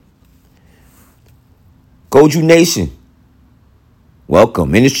Goju Nation, welcome.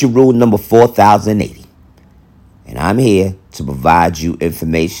 Ministry rule number 4080. And I'm here to provide you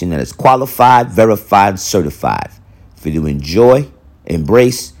information that is qualified, verified, certified for you to enjoy,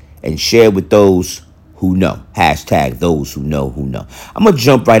 embrace, and share with those who know. Hashtag those who know who know. I'm going to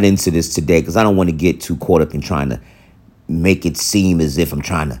jump right into this today because I don't want to get too caught up in trying to make it seem as if I'm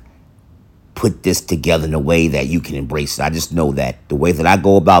trying to put this together in a way that you can embrace it. I just know that the way that I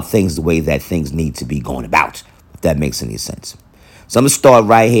go about things, the way that things need to be going about, if that makes any sense. So I'm going to start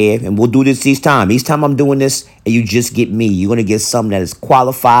right here, and we'll do this each time. Each time I'm doing this, and you just get me, you're going to get something that is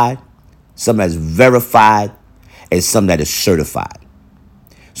qualified, something that is verified, and something that is certified.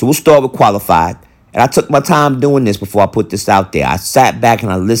 So we'll start with qualified. And I took my time doing this before I put this out there. I sat back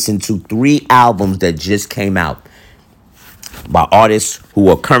and I listened to 3 albums that just came out by artists who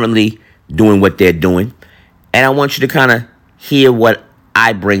are currently doing what they're doing. And I want you to kind of hear what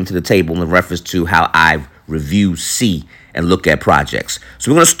I bring to the table in reference to how I review, see, and look at projects. So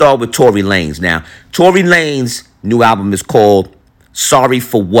we're going to start with Tory Lanez. Now, Tory Lanez's new album is called Sorry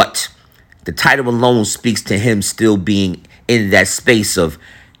for What? The title alone speaks to him still being in that space of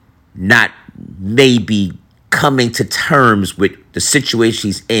not maybe coming to terms with the situation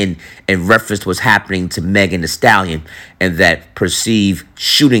he's in reference to what's happening to Megan Thee Stallion and that perceived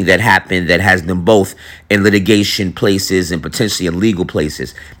shooting that happened that has them both in litigation places and potentially in legal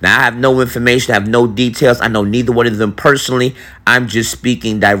places. Now, I have no information. I have no details. I know neither one of them personally. I'm just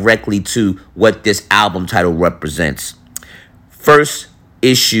speaking directly to what this album title represents. First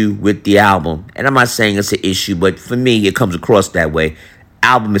issue with the album, and I'm not saying it's an issue, but for me, it comes across that way.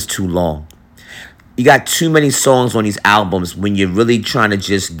 Album is too long. You got too many songs on these albums when you're really trying to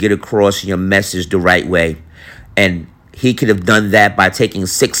just get across your message the right way. And he could have done that by taking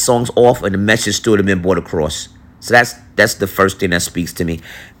 6 songs off and the message still would have been brought across. So that's the first thing that speaks to me.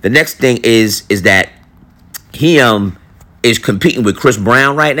 The next thing is that he is competing with Chris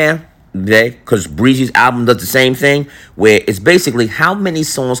Brown right now. Okay? Because Breezy's album does the same thing, where it's basically how many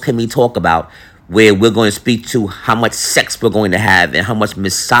songs can we talk about where we're going to speak to how much sex we're going to have and how much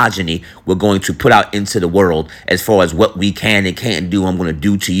misogyny we're going to put out into the world as far as what we can and can't do, I'm going to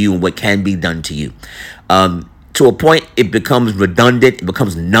do to you and what can be done to you. To a point, it becomes redundant. It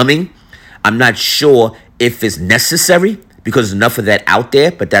becomes numbing. I'm not sure if it's necessary because there's enough of that out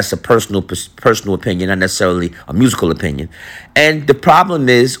there, but that's a personal opinion, not necessarily a musical opinion. And the problem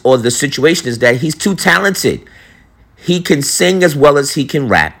is, or the situation is that he's too talented. He can sing as well as he can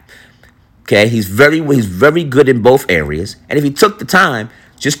rap. Okay, he's very good in both areas. And if he took the time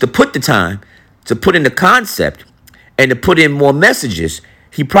just to put in the concept and to put in more messages,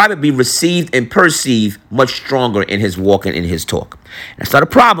 he'd probably be received and perceived much stronger in his walk and in his talk. That's not a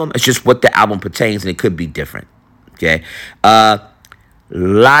problem. It's just what the album pertains, and it could be different. Okay, a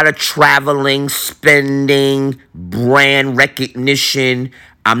lot of traveling, spending, brand recognition.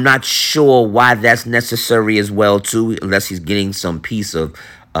 I'm not sure why that's necessary as well, too, unless he's getting some piece of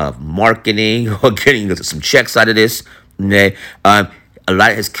marketing or getting some checks out of this. Okay. A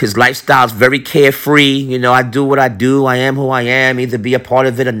lot of his lifestyle is very carefree. You know, I do what I do. I am who I am, either be a part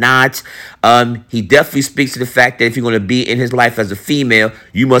of it or not. He definitely speaks to the fact that if you're going to be in his life as a female,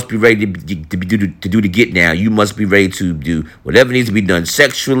 you must be ready to do the get down. You must be ready to do whatever needs to be done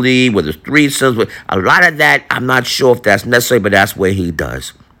sexually, whether it's threesomes. A lot of that, I'm not sure if that's necessary, but that's what he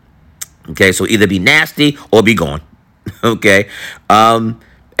does. Okay, so either be nasty or be gone. Okay,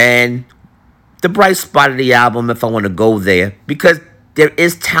 and the bright spot of the album, if I want to go there, because there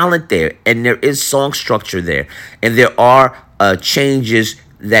is talent there and there is song structure there. And there are changes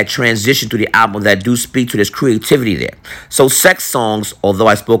that transition through the album that do speak to this creativity there. So Sex Songs, although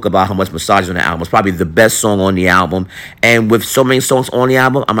I spoke about how much misogyny on the album, is probably the best song on the album. And with so many songs on the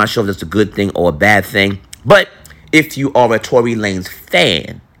album, I'm not sure if that's a good thing or a bad thing. But if you are a Tory Lanez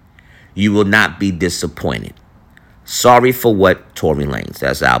fan, you will not be disappointed. Sorry for What? Tory Lanez.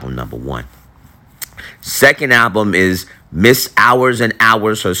 That's album number 1. Second album is Miss Hours and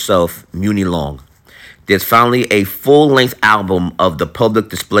Hours herself, Muni Long. There's finally a full-length album of the Public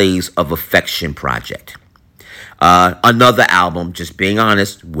Displays of Affection project. Another album, just being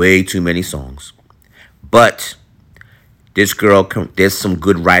honest, way too many songs. But this girl, there's some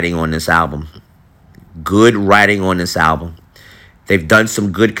good writing on this album. Good writing on this album. They've done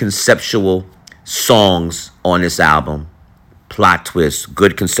some good conceptual songs on this album. Plot twist,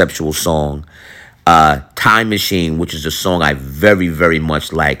 good conceptual song. Time Machine, which is a song I very, very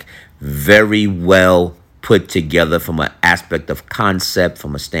much like. Very well put together from an aspect of concept,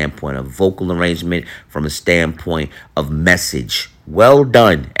 from a standpoint of vocal arrangement, from a standpoint of message. Well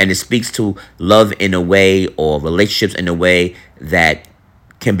done. And it speaks to love in a way, or relationships in a way that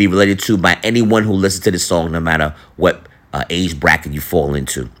can be related to by anyone who listens to this song, no matter what age bracket you fall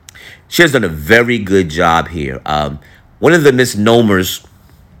into. She has done a very good job here. One of the misnomers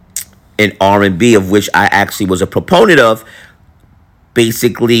in R&B, of which I actually was a proponent of,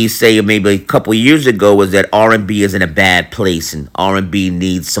 basically say maybe a couple years ago, was that R&B is in a bad place and R&B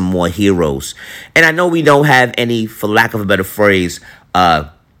needs some more heroes. And I know we don't have any, for lack of a better phrase,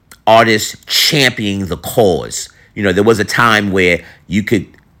 artists championing the cause. You know, there was a time where you could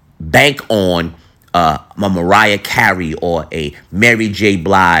bank on a Mariah Carey or a Mary J.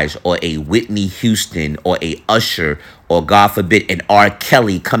 Blige or a Whitney Houston or a Usher or, God forbid, an R.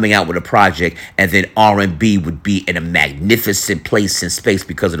 Kelly coming out with a project, and then R&B would be in a magnificent place and space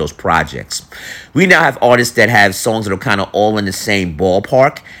because of those projects. We now have artists that have songs that are kind of all in the same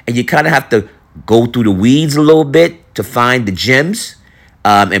ballpark, and you kind of have to go through the weeds a little bit to find the gems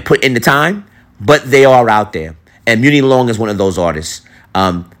and put in the time, but they are out there. And Muni Long is one of those artists.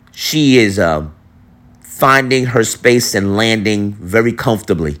 She is finding her space and landing very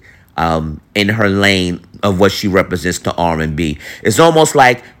comfortably in her lane of what she represents to R&B. It's almost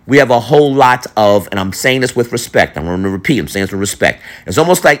like we have a whole lot of, and I'm saying this with respect, I'm going to repeat, I'm saying this with respect. It's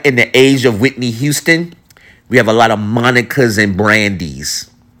almost like in the age of Whitney Houston, we have a lot of Monicas and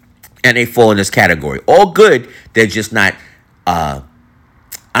Brandys, and they fall in this category. All good, they're just not, I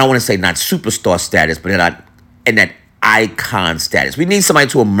don't want to say not superstar status, but they're not in that icon status. We need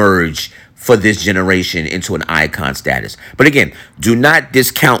somebody to emerge for this generation into an icon status. But again, do not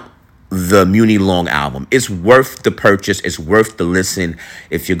discount the Muni Long album. It's worth the purchase. It's worth the listen.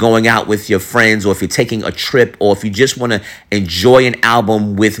 If you're going out with your friends, or if you're taking a trip, or if you just want to enjoy an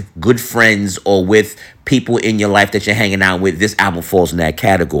album with good friends or with people in your life that you're hanging out with, this album falls in that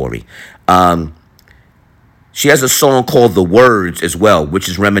category. She has a song called The Words as well, which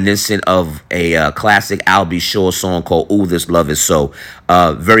is reminiscent of a classic Albie Shaw song called Ooh, This Love Is So.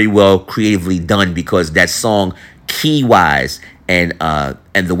 Very well creatively done, because that song, key-wise, and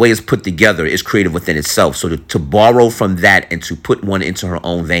the way it's put together is creative within itself. So to borrow from that and to put one into her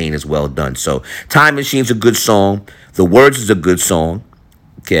own vein is well done. So Time Machine's a good song. The Words is a good song.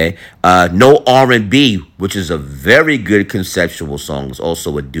 Okay. No R&B, which is a very good conceptual song. It's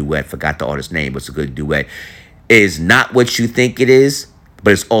also a duet. Forgot the artist's name, but it's a good duet. Is not what you think it is,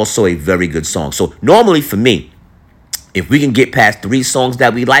 but it's also a very good song. So normally for me, if we can get past 3 songs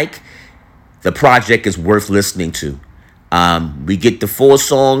that we like, the project is worth listening to. We get the 4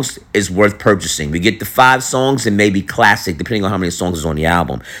 songs, it's worth purchasing. We get the 5 songs, and maybe classic, depending on how many songs is on the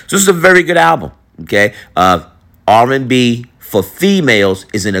album. So this is a very good album. Okay. R&B for females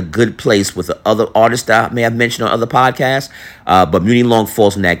is in a good place with the other artists that I may have mentioned on other podcasts. But Muni Long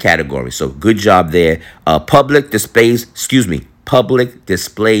falls in that category. So good job there. Public Displays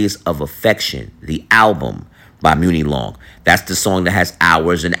of Affection, the album by Muni Long. That's the song that has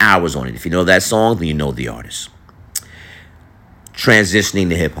hours and hours on it. If you know that song, then you know the artist. Transitioning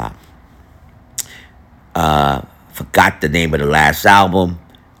to hip hop. Forgot the name of the last album.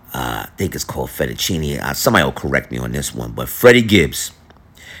 I think it's called Fettuccine. Somebody will correct me on this one, but Freddie Gibbs.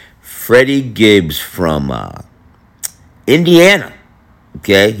 Freddie Gibbs from Indiana.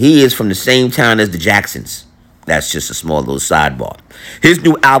 Okay, he is from the same town as the Jacksons. That's just a small little sidebar. His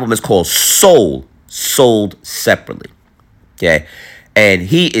new album is called Soul, sold separately. Okay, and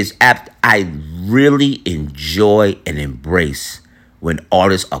he is apt. I really enjoy and embrace when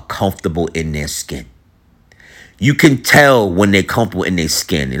artists are comfortable in their skin. You can tell when they're comfortable in their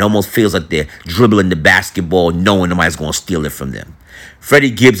skin. It almost feels like they're dribbling the basketball, knowing nobody's going to steal it from them.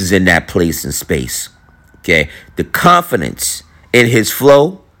 Freddie Gibbs is in that place and space. Okay, the confidence in his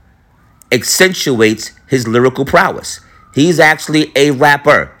flow accentuates his lyrical prowess. He's actually a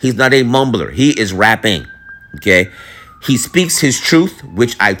rapper. He's not a mumbler. He is rapping. Okay, he speaks his truth,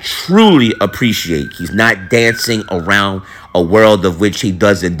 which I truly appreciate. He's not dancing around a world of which he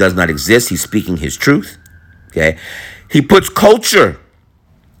does and does not exist. He's speaking his truth. Okay, he puts culture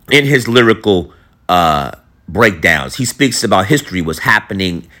in his lyrical breakdowns. He speaks about history, what's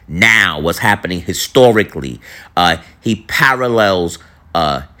happening now, what's happening historically. He parallels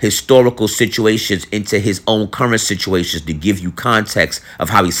historical situations into his own current situations to give you context of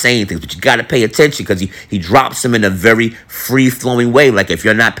how he's saying things. But you got to pay attention, because he drops them in a very free-flowing way. Like, if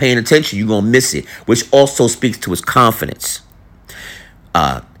you're not paying attention, you're going to miss it, which also speaks to his confidence.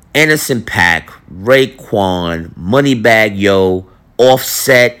 Anderson .Paak, Raekwon, Moneybagg Yo,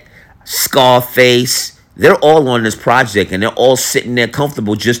 Offset, Scarface, they're all on this project, and they're all sitting there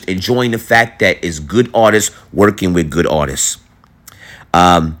comfortable, just enjoying the fact that it's good artists working with good artists.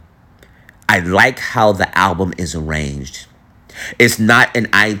 I like how the album is arranged. It's not an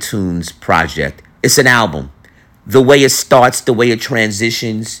iTunes project. It's an album. The way it starts, the way it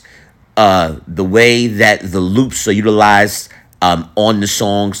transitions, the way that the loops are utilized on the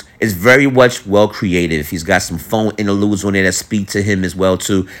songs is very much well creative. He's got some phone interludes on there that speak to him as well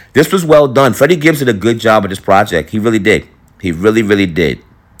too. This was well done. Freddie Gibbs did a good job of this project. He really did. He really, really did.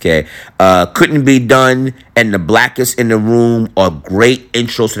 Okay. Couldn't Be Done and The Blackest in the Room are great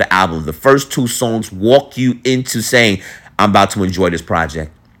intros to the album. The first two songs walk you into saying, I'm about to enjoy this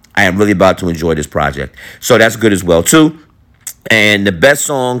project. I am really about to enjoy this project. So that's good as well too. And the best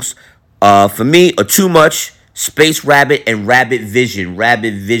songs for me are Too Much, Space Rabbit, and Rabbit Vision.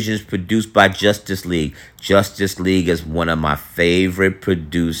 Rabbit Vision is produced by Justice League. Justice League is one of my favorite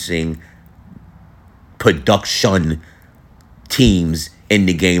production teams in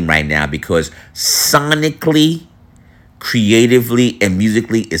the game right now because sonically, creatively, and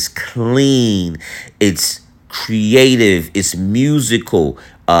musically it's clean. It's creative. It's musical.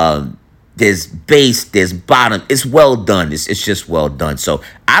 There's bass, there's bottom. It's well done. It's just well done. So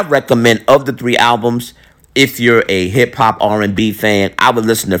I recommend, of the three albums, if you're a hip hop R&B fan, I would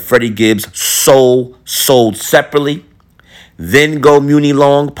listen to Freddie Gibbs' Soul, Sold Separately, then go Muni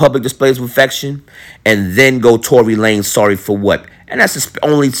Long, Public Displays of Affection, and then go Tory Lanez, Sorry for What. And that's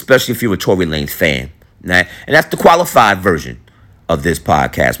only especially if you're a Tory Lanez fan. Right? And that's the qualified version of this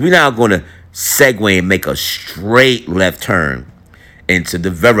podcast. We're now going to segue and make a straight left turn into the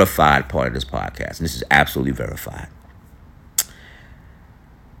verified part of this podcast. And this is absolutely verified.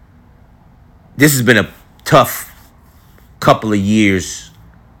 This has been a tough couple of years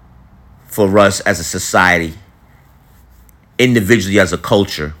for us as a society, individually as a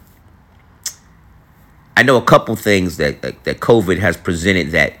culture. I know a couple things that COVID has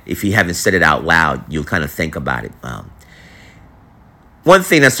presented that if you haven't said it out loud, you'll kind of think about it. One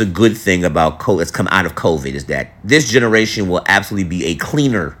thing that's a good thing about COVID that's come out of COVID is that this generation will absolutely be a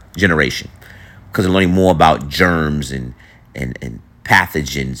cleaner generation because they're learning more about germs and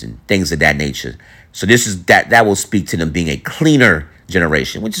pathogens and things of that nature. So this is that will speak to them being a cleaner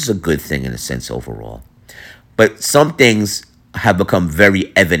generation, which is a good thing in a sense overall. But some things have become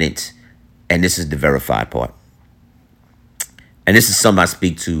very evident, and this is the verified part. And this is something I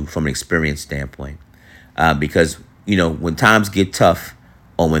speak to from an experience standpoint, because when times get tough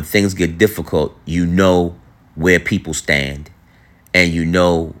or when things get difficult, you know where people stand, and you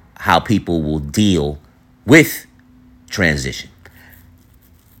know how people will deal with transition.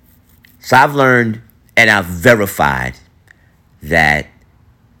 So I've learned and I've verified that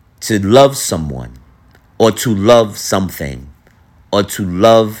to love someone or to love something or to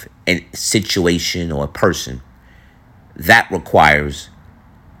love a situation or a person, that requires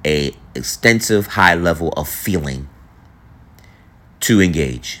a extensive high level of feeling to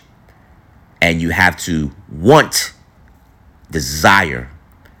engage. And you have to want, desire,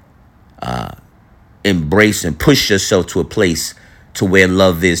 embrace and push yourself to a place to where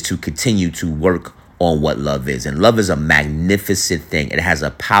love is, to continue to work on what love is. And love is a magnificent thing. It has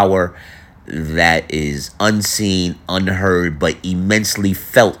a power that is unseen, unheard, but immensely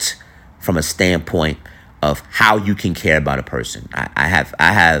felt from a standpoint of how you can care about a person. I have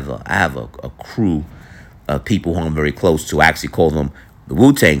a crew of people who I'm very close to. I actually call them the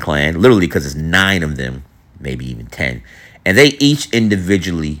Wu-Tang Clan, literally because it's 9 of them, maybe even 10. And they each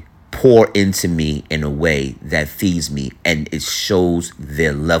individually pour into me in a way that feeds me, and it shows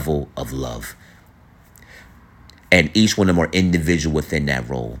their level of love. And each one of them are individual within that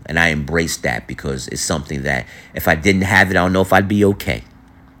role. And I embrace that because it's something that if I didn't have it, I don't know if I'd be okay.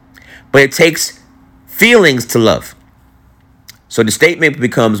 But it takes feelings to love. So the statement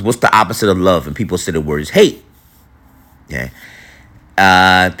becomes, what's the opposite of love? And people say the word is hate.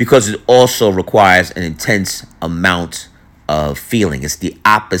 Yeah. Because it also requires an intense amount of feeling. It's the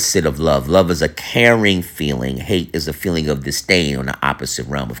opposite of love. Love is a caring feeling. Hate is a feeling of disdain on the opposite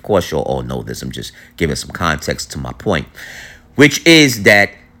realm. Of course, you'll all know this. I'm just giving some context to my point, which is that,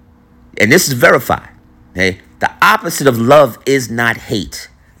 and this is verified, okay? The opposite of love is not hate,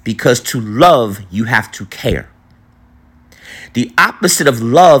 because to love, you have to care. The opposite of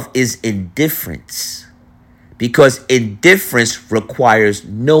love is indifference, because indifference requires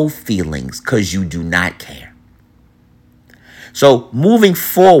no feelings because you do not care. So moving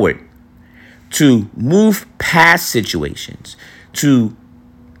forward, to move past situations, to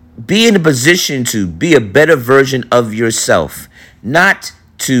be in a position to be a better version of yourself, not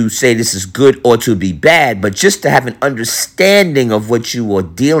to say this is good or to be bad, but just to have an understanding of what you are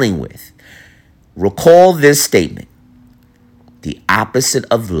dealing with. Recall this statement. The opposite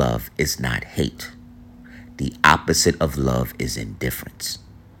of love is not hate. The opposite of love is indifference.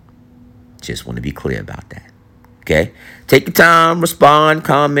 Just want to be clear about that. Okay? Take your time, respond,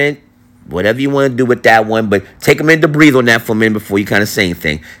 comment, Whatever you want to do with that one, but take a minute to breathe on that for a minute before you kind of say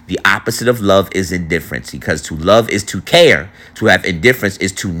anything. The opposite of love is indifference, because to love is to care. To have indifference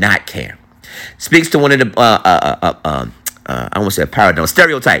is to not care. Speaks to one of the, I won't say a paradigm,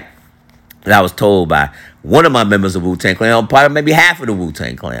 stereotype that I was told by one of my members of Wu-Tang Clan, or part of maybe half of the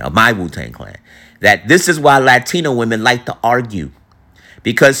Wu-Tang Clan, of my Wu-Tang Clan, that this is why Latino women like to argue.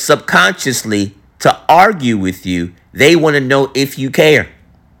 Because subconsciously, to argue with you, they want to know if you care.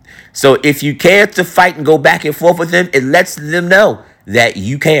 So if you care to fight and go back and forth with them, it lets them know that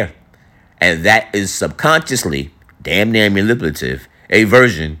you care. And that is subconsciously, damn near manipulative, a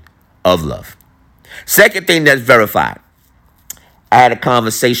version of love. Second thing that's verified. I had a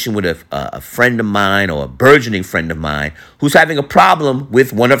conversation with a friend of mine, or a burgeoning friend of mine, who's having a problem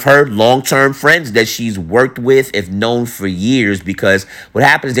with one of her long-term friends that she's worked with, if known for years, because what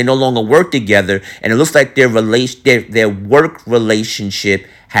happens is they no longer work together, and it looks like their work relationship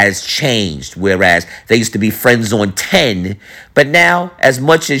has changed, whereas they used to be friends on 10, but now, as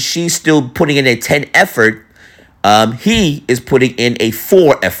much as she's still putting in a 10 effort, he is putting in a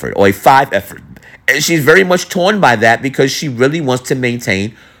 4 effort or a 5 effort. And she's very much torn by that, because she really wants to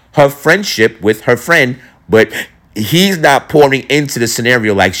maintain her friendship with her friend, but he's not pouring into the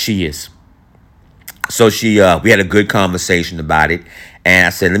scenario like she is. So we had a good conversation about it, and I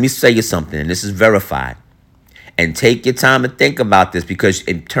said, let me say you something, and this is verified. And take your time and think about this, because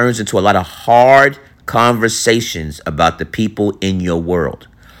it turns into a lot of hard conversations about the people in your world.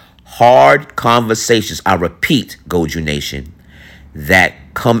 Hard conversations, I repeat, Goju Nation, that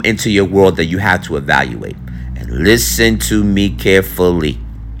come into your world that you have to evaluate. And listen to me carefully.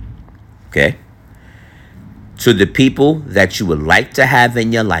 Okay? To the people that you would like to have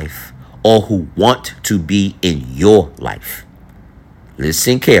in your life, or who want to be in your life.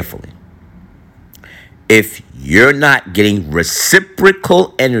 Listen carefully. If you're not getting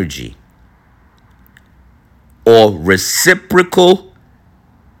reciprocal energy or reciprocal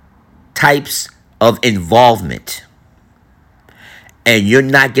types of involvement, and you're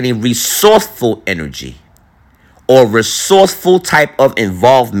not getting resourceful energy or resourceful type of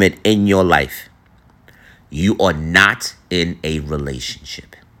involvement in your life, you are not in a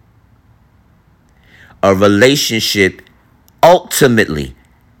relationship. A relationship ultimately,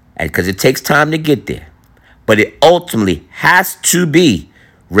 and because it takes time to get there, but it ultimately has to be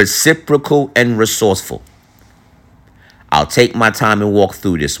reciprocal and resourceful. I'll take my time and walk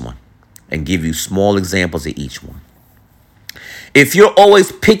through this one and give you small examples of each one. If you're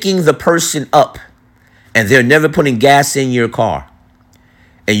always picking the person up and they're never putting gas in your car,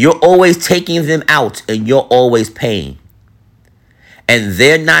 and you're always taking them out and you're always paying, and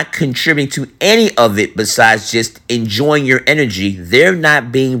they're not contributing to any of it besides just enjoying your energy, they're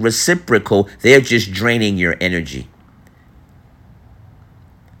not being reciprocal. They're just draining your energy.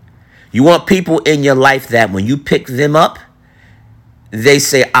 You want people in your life that when you pick them up, they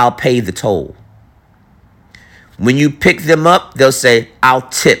say, I'll pay the toll. When you pick them up, they'll say, I'll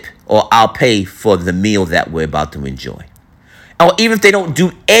tip, or I'll pay for the meal that we're about to enjoy. Or even if they don't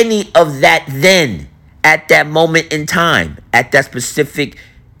do any of that then, at that moment in time, at that specific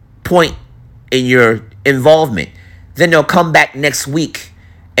point in your involvement, then they'll come back next week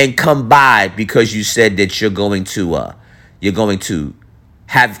and come by because you said that you're going to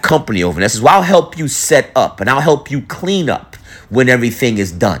have company over. And this is why I'll help you set up and I'll help you clean up when everything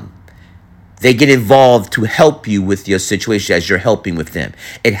is done. They get involved to help you with your situation as you're helping with them.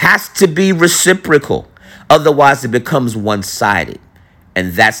 It has to be reciprocal. Otherwise, it becomes one-sided.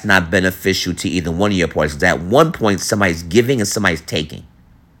 And that's not beneficial to either one of your parties. At one point, somebody's giving and somebody's taking.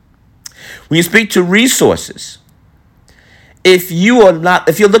 When you speak to resources, if you're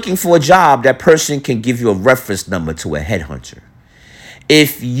looking for a job, that person can give you a reference number to a headhunter.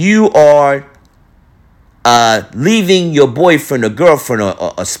 If you are leaving your boyfriend or girlfriend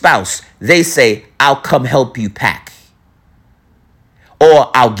or a spouse, they say, I'll come help you pack.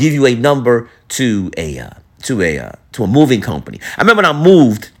 Or I'll give you a number to a moving company. I remember when I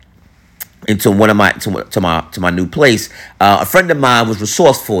moved into my new place, a friend of mine was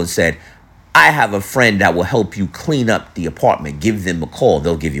resourceful and said, I have a friend that will help you clean up the apartment. Give them a call.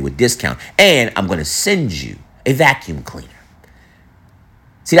 They'll give you a discount. And I'm going to send you a vacuum cleaner.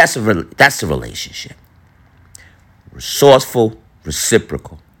 See, that's a relationship. Resourceful,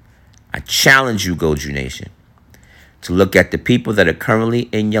 reciprocal. I challenge you, Goju Nation, to look at the people that are currently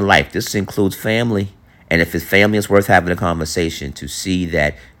in your life. This includes family. And if it's family, it's worth having a conversation to see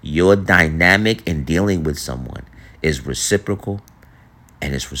that your dynamic in dealing with someone is reciprocal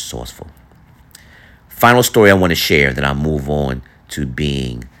and is resourceful. Final story I want to share, then I'll move on to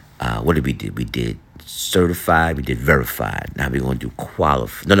being, what did we do? We did certified, we did verified. Now we're going to do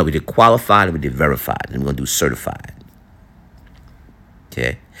qualified. No, we did qualified and we did verified. And we're going to do certified.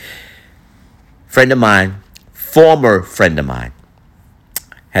 Okay. Friend of mine, former friend of mine,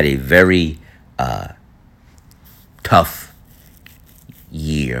 had a very tough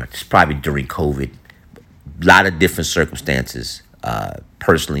year. It's probably during COVID. A lot of different circumstances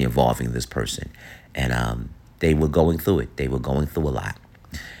personally involving this person. And they were going through it. They were going through a lot.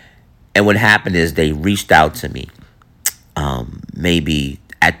 And what happened is they reached out to me maybe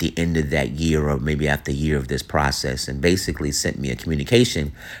at the end of that year or maybe after a year of this process and basically sent me a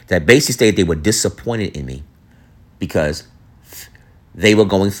communication that basically stated they were disappointed in me because they were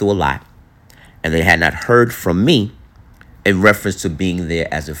going through a lot and they had not heard from me in reference to being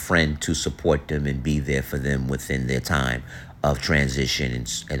there as a friend to support them and be there for them within their time of transition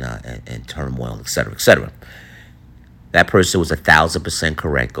and turmoil, et cetera, et cetera. That person was 1,000%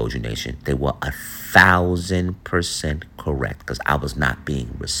 correct, Goju Nation. They were 1,000% correct because I was not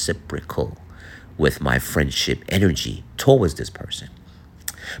being reciprocal with my friendship energy towards this person.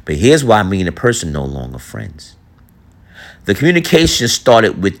 But here's why me and the person no longer friends. The communication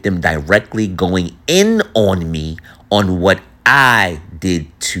started with them directly going in on me on what I did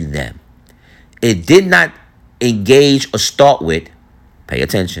to them. It did not engage or start with, pay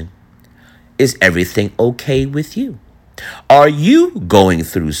attention, is everything okay with you? Are you going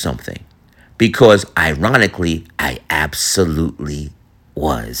through something? Because ironically, I absolutely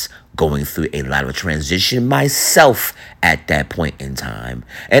was going through a lot of transition myself at that point in time.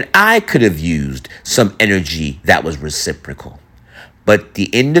 And I could have used some energy that was reciprocal. But the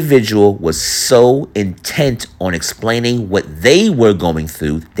individual was so intent on explaining what they were going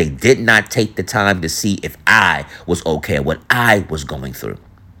through, they did not take the time to see if I was okay or what I was going through.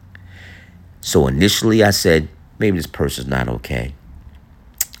 So initially I said, maybe this person's not okay.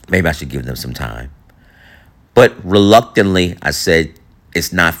 Maybe I should give them some time. But reluctantly, I said,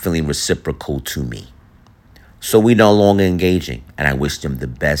 it's not feeling reciprocal to me. So we no longer engaging. And I wish them the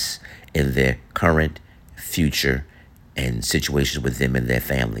best in their current, future, and situations with them and their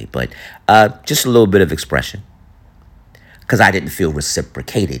family. But just a little bit of expression. Because I didn't feel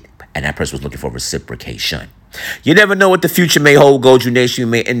reciprocated. And that person was looking for reciprocation. You never know what the future may hold, Goju Nation. You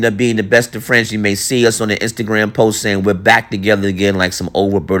may end up being the best of friends. You may see us on an Instagram post saying we're back together again like some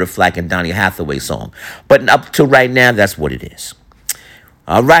old Roberta Flack and Donny Hathaway song. But up to right now, that's what it is.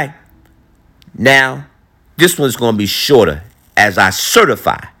 All right. Now, this one's going to be shorter as I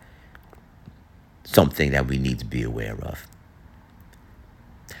certify something that we need to be aware of.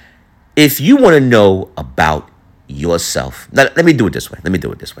 If you want to know about yourself, now, let me do it this way.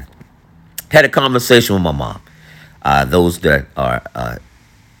 Had a conversation with my mom. Those that are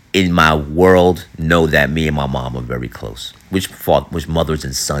in my world know that me and my mom are very close, which mothers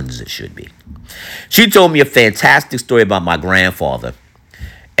and sons it should be. She told me a fantastic story about my grandfather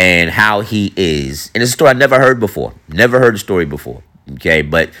and how he is. And it's a story I never heard before. Never heard the story before. Okay,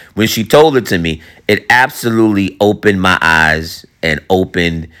 but when she told it to me, it absolutely opened my eyes and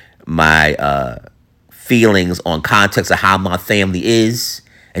opened my feelings on context of how my family is.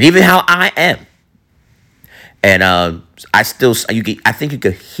 And even how I am. And I think you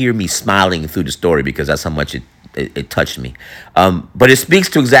could hear me smiling through the story because that's how much it touched me. But it speaks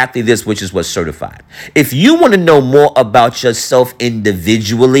to exactly this, which is what's certified. If you want to know more about yourself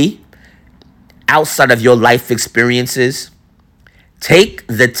individually, outside of your life experiences, take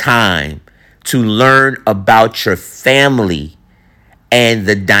the time to learn about your family and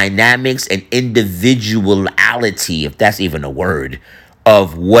the dynamics and individuality, if that's even a word,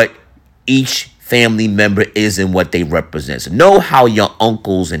 of what each family member is and what they represent. So know how your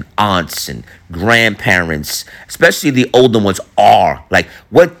uncles and aunts and grandparents, especially the older ones, are. Like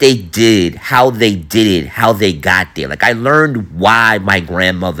what they did, how they did it, how they got there. Like I learned why my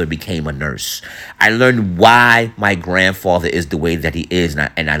grandmother became a nurse. I learned why my grandfather is the way that he is.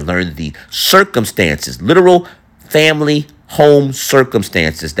 And I learned the circumstances, literal family home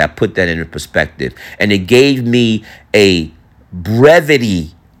circumstances that put that into perspective. And it gave me a brevity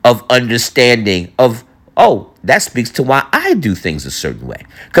of understanding of, oh, that speaks to why I do things a certain way.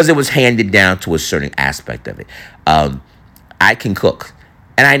 Because it was handed down to a certain aspect of it. I can cook.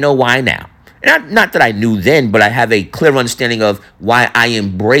 And I know why now. Not that I knew then, but I have a clear understanding of why I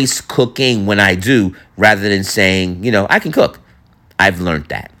embrace cooking when I do, rather than saying, I can cook. I've learned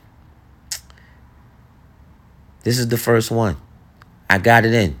that. This is the first one. I got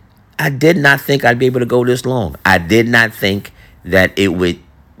it in. I did not think I'd be able to go this long. I did not think that it would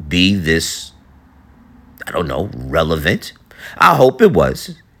be this, relevant. I hope it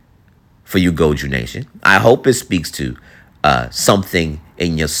was for you, Goju Nation. I hope it speaks to something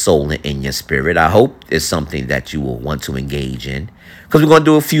in your soul and in your spirit. I hope it's something that you will want to engage in, because we're going to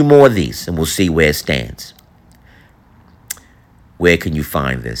do a few more of these and we'll see where it stands. Where can you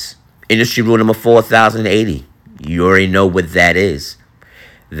find this? Industry rule number 4080. You already know what that is.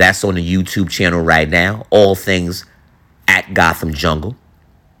 That's on the YouTube channel right now. All things at Gotham Jungle.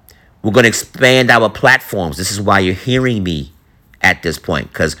 We're going to expand our platforms. This is why you're hearing me at this point,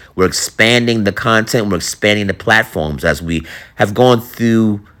 because we're expanding the content. We're expanding the platforms as we have gone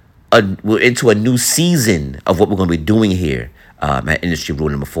through. We're into a new season of what we're going to be doing here at Industry Rule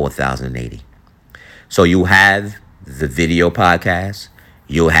number 4080. So you have the video podcast.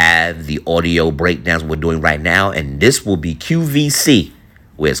 You'll have the audio breakdowns we're doing right now. And this will be QVC,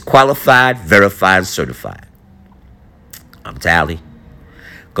 where it's qualified, verified, certified. I'm Tally.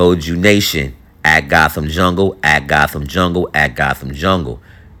 Goju Nation at Gotham Jungle, at Gotham Jungle, at Gotham Jungle.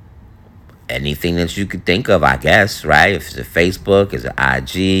 Anything that you could think of, I guess, right? If it's a Facebook, is it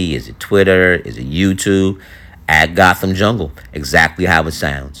IG, is it Twitter, is it YouTube? At Gotham Jungle. Exactly how it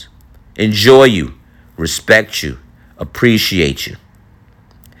sounds. Enjoy you, respect you, appreciate you.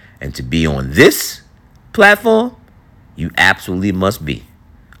 And to be on this platform, you absolutely must be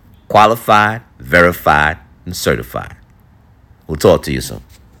qualified, verified, and certified. We'll talk to you soon.